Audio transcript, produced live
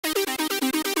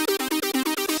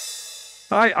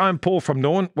Hi, I'm Paul from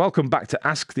Norn. Welcome back to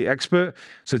Ask the Expert.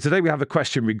 So today we have a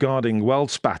question regarding weld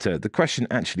spatter. The question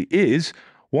actually is,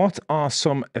 what are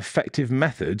some effective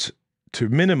methods to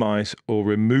minimize or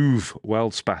remove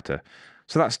weld spatter?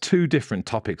 So that's two different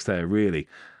topics there, really.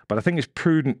 But I think it's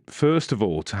prudent, first of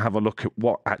all, to have a look at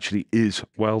what actually is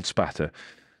weld spatter.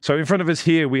 So in front of us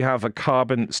here, we have a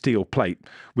carbon steel plate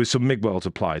with some MIG welds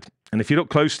applied. And if you look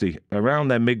closely around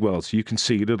their MIG welds, you can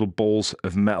see little balls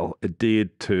of metal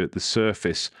adhered to the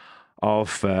surface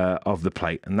of the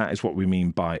plate. And that is what we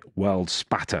mean by weld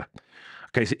spatter.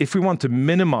 Okay, so if we want to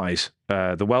minimize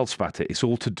the weld spatter, it's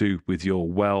all to do with your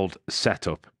weld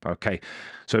setup. Okay,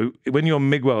 so when you're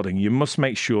MIG welding, you must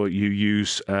make sure you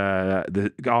use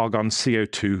the argon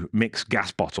CO2 mixed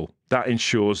gas bottle. That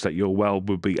ensures that your weld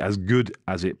will be as good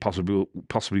as it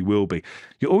possibly will be.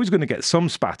 You're always going to get some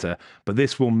spatter, but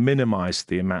this will minimize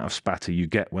the amount of spatter you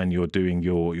get when you're doing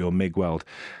your MIG weld.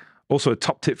 Also, a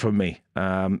top tip from me,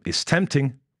 it's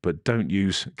tempting, but don't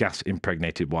use gas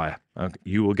impregnated wire.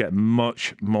 You will get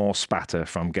much more spatter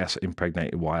from gas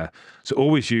impregnated wire. So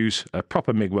always use a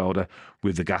proper MIG welder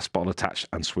with the gas bottle attached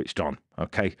and switched on.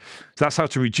 Okay, so that's how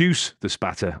to reduce the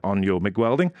spatter on your MIG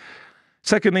welding.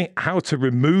 Secondly, how to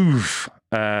remove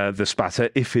the spatter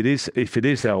if it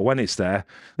is there or when it's there.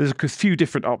 There's a few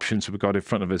different options we've got in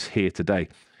front of us here today.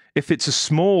 If it's a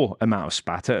small amount of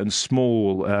spatter and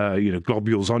small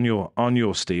globules on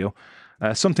your steel,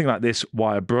 something like this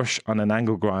wire brush on an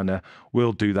angle grinder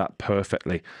will do that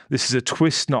perfectly. This is a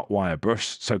twist knot wire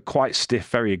brush, so quite stiff,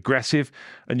 very aggressive,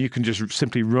 and you can just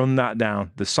simply run that down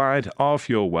the side of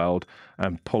your weld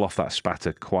and pull off that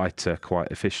spatter quite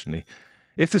efficiently.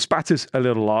 If the spatter's a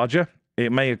little larger,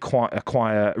 it may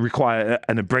require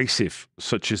an abrasive,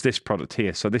 such as this product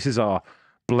here. So this is our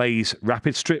Blaze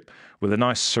Rapid Strip with a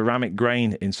nice ceramic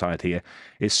grain inside here.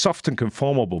 It's soft and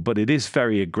conformable, but it is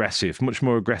very aggressive, much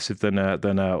more aggressive than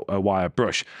a wire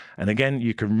brush. And again,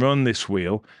 you can run this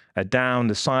wheel down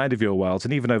the side of your welds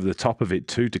and even over the top of it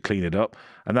too to clean it up,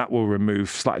 and that will remove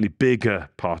slightly bigger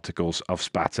particles of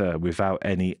spatter without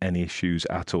any issues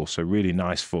at all. So really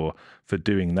nice for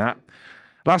doing that.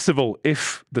 Last of all,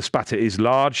 if the spatter is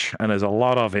large and there's a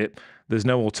lot of it, there's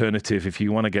no alternative if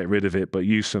you want to get rid of it, but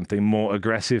use something more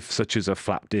aggressive, such as a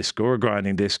flap disc or a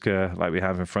grinding disc like we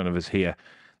have in front of us here.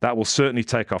 That will certainly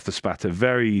take off the spatter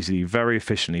very easily, very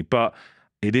efficiently, but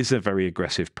it is a very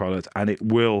aggressive product and it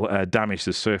will damage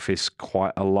the surface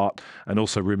quite a lot and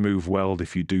also remove weld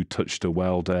if you do touch the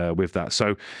weld with that.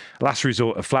 So last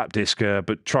resort, a flap disc,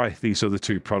 but try these other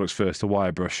two products first, the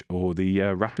wire brush or the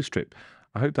rapid strip.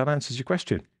 I hope that answers your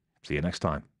question. See you next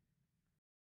time.